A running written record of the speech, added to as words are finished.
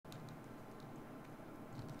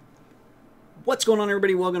What's going on,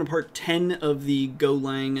 everybody? Welcome to part 10 of the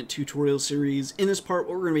Golang tutorial series. In this part,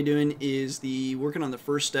 what we're going to be doing is working on the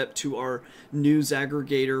first step to our news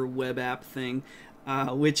aggregator web app thing,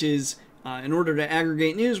 which is in order to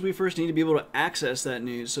aggregate news, we first need to be able to access that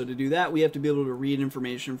news. So to do that, we have to be able to read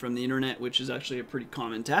information from the internet, which is actually a pretty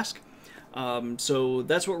common task. So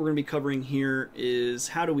that's what we're going to be covering here, is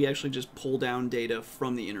how do we actually just pull down data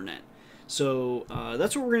from the internet. So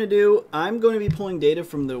that's what we're going to do. I'm going to be pulling data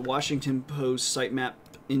from the Washington Post sitemap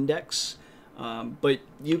index, but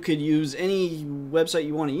you could use any website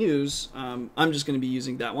you want to use. I'm just going to be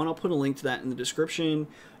using that one. I'll put a link to that in the description,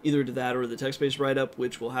 either to that or the text-based write-up,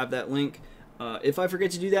 which will have that link. If I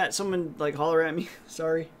forget to do that, someone holler at me.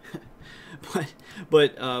 Sorry.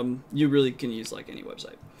 but you really can use any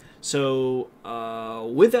website. So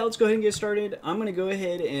with that, let's go ahead and get started. I'm going to go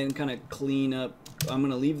ahead and kind of clean up. I'm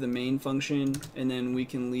going to leave the main function, and then we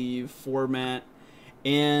can leave format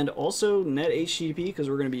and also net HTTP, because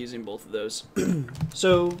we're going to be using both of those.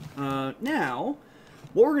 So now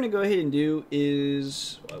what we're going to go ahead and do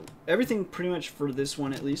is everything pretty much for this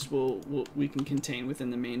one at least we can contain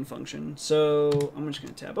within the main function. So I'm just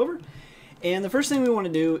going to tab over. And the first thing we want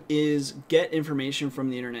to do is get information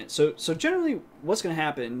from the internet. So generally what's going to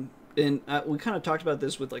happen, and we kind of talked about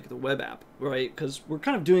this with the web app, right? Because we're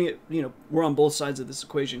kind of doing it, we're on both sides of this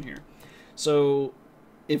equation here. So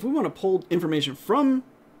if we want to pull information from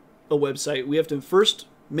a website, we have to first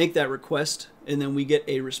make that request, and then we get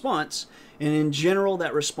a response. And in general,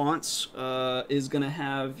 that response is going to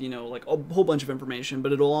have, a whole bunch of information,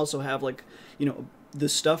 but it'll also have the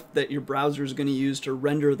stuff that your browser is going to use to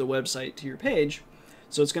render the website to your page.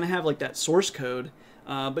 So it's going to have that source code.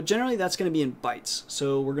 But generally that's going to be in bytes,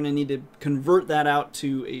 so we're going to need to convert that out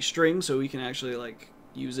to a string so we can actually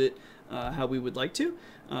use it how we would like to,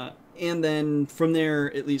 and then from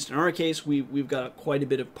there, at least in our case, we've got quite a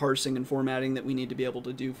bit of parsing and formatting that we need to be able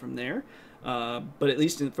to do from there, but at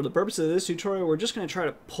least for the purpose of this tutorial, we're just going to try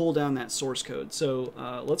to pull down that source code. So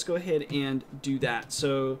let's go ahead and do that.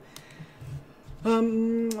 So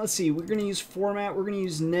let's see, we're going to use format, we're going to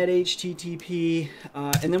use net HTTP,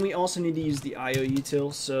 and then we also need to use the IO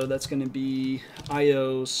util, so that's going to be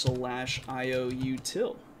IO/IO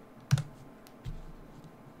util.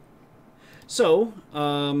 So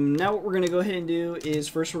now what we're going to go ahead and do is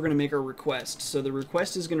first we're going to make our request. So the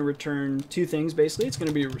request is going to return two things basically. It's going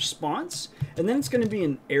to be a response, and then it's going to be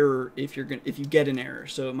an error if you get an error,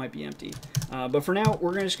 so it might be empty. But for now,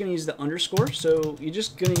 we're just going to use the underscore. So you're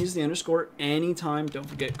just going to use the underscore anytime. Don't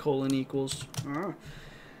forget colon equals.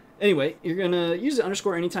 Anyway, you're going to use the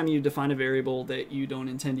underscore anytime you define a variable that you don't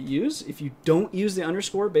intend to use. If you don't use the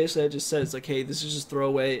underscore, basically it just says hey, this is just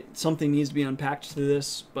throwaway. Something needs to be unpacked to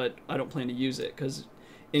this, but I don't plan to use it. Because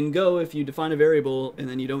in Go, if you define a variable and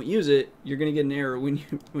then you don't use it, you're going to get an error when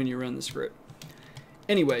you run the script.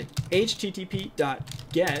 Anyway,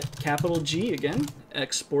 http.get, capital G again,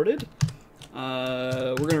 exported.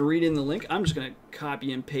 We're going to read in the link. I'm just going to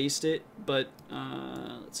copy and paste it, but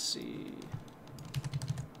let's see.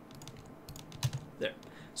 There.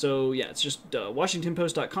 So yeah, it's just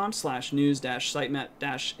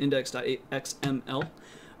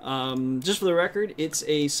washingtonpost.com/news-sitemap-index.xml. Just for the record, it's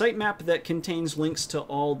a sitemap that contains links to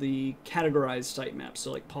all the categorized sitemaps,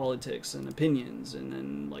 so politics and opinions, and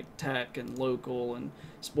then tech and local and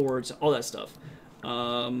sports, all that stuff.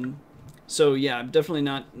 So yeah, I'm definitely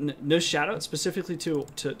no shout out specifically to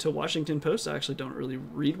Washington Post. I actually don't really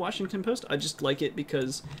read Washington Post. I just like it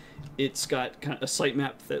because it's got kind of a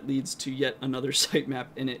sitemap that leads to yet another sitemap,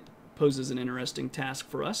 and it poses an interesting task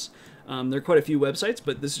for us. There are quite a few websites,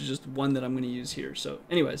 but this is just one that I'm going to use here. So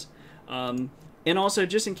anyways, and also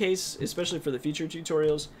just in case, especially for the future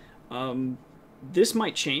tutorials, this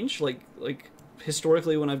might change.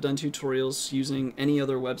 Historically, when I've done tutorials using any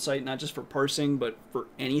other website, not just for parsing, but for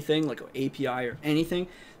anything, like an API or anything,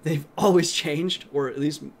 they've always changed, or at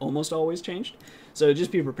least almost always changed. So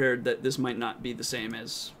just be prepared that this might not be the same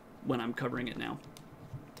as when I'm covering it now.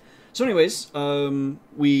 So anyways,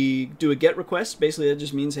 we do a GET request. Basically, that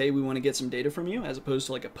just means, hey, we want to get some data from you, as opposed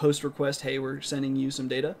to a POST request, hey, we're sending you some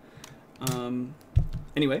data.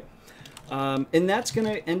 Anyway. And that's going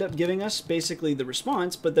to end up giving us basically the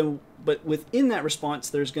response, but within that response,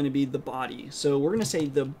 there's going to be the body. So we're going to say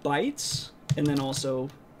the bytes, and then also,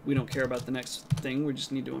 we don't care about the next thing, we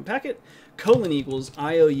just need to unpack it, colon equals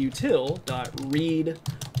ioutil.read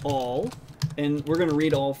all, and we're going to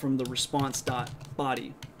read all from the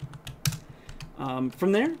response.body.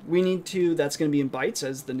 From there, we need to, that's going to be in bytes,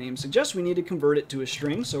 as the name suggests, we need to convert it to a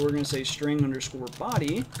string. So we're going to say string underscore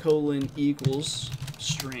body, colon equals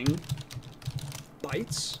string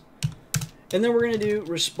bytes. And then we're going to do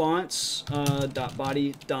response dot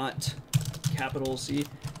body dot capital C,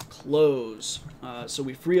 close. So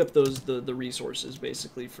we free up those the resources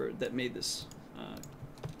basically for that made this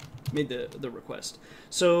made the request.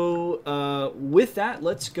 So with that,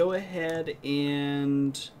 let's go ahead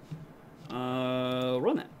and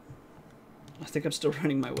run that. I think I'm still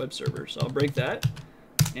running my web server, so I'll break that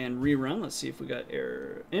and rerun. Let's see if we got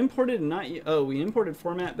error. Imported and not, oh, we imported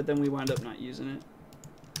format, but then we wound up not using it.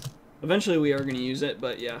 Eventually we are going to use it,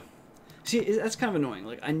 but yeah. See, that's kind of annoying.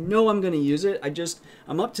 Like, I know I'm going to use it.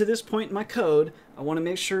 I'm up to this point in my code. I want to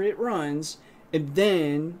make sure it runs, and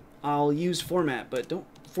then I'll use format, but don't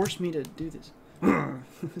force me to do this.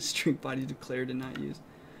 String body declared and not used.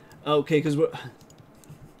 Okay, because we're...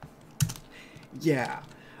 yeah.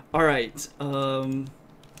 All right.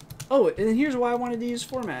 Oh, and here's why I wanted to use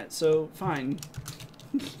format. So fine.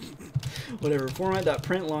 Whatever.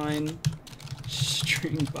 Format.println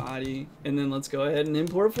string body, and then let's go ahead and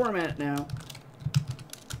import format now.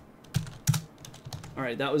 All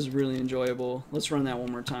right, that was really enjoyable. Let's run that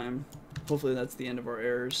one more time. Hopefully that's the end of our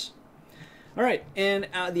errors. All right, and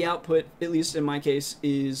the output, at least in my case,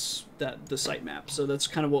 is the sitemap. So that's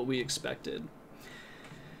kind of what we expected.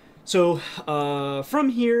 So from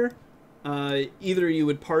here, either you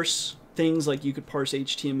would parse things like you could parse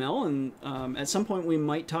HTML, and at some point we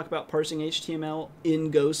might talk about parsing HTML in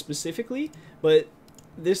Go specifically, but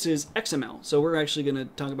this is XML. So we're actually going to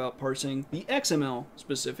talk about parsing the XML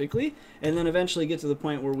specifically, and then eventually get to the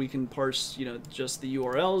point where we can parse, you know, just the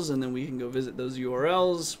URLs, and then we can go visit those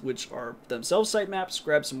URLs, which are themselves sitemaps,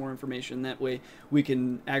 grab some more information. That way we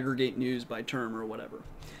can aggregate news by term or whatever.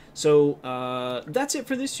 So that's it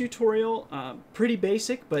for this tutorial. Pretty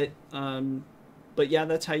basic, but yeah,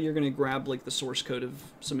 that's how you're going to grab like the source code of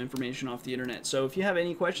some information off the internet. So if you have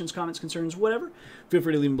any questions, comments, concerns, whatever, feel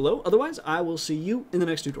free to leave them below. Otherwise, I will see you in the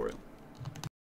next tutorial.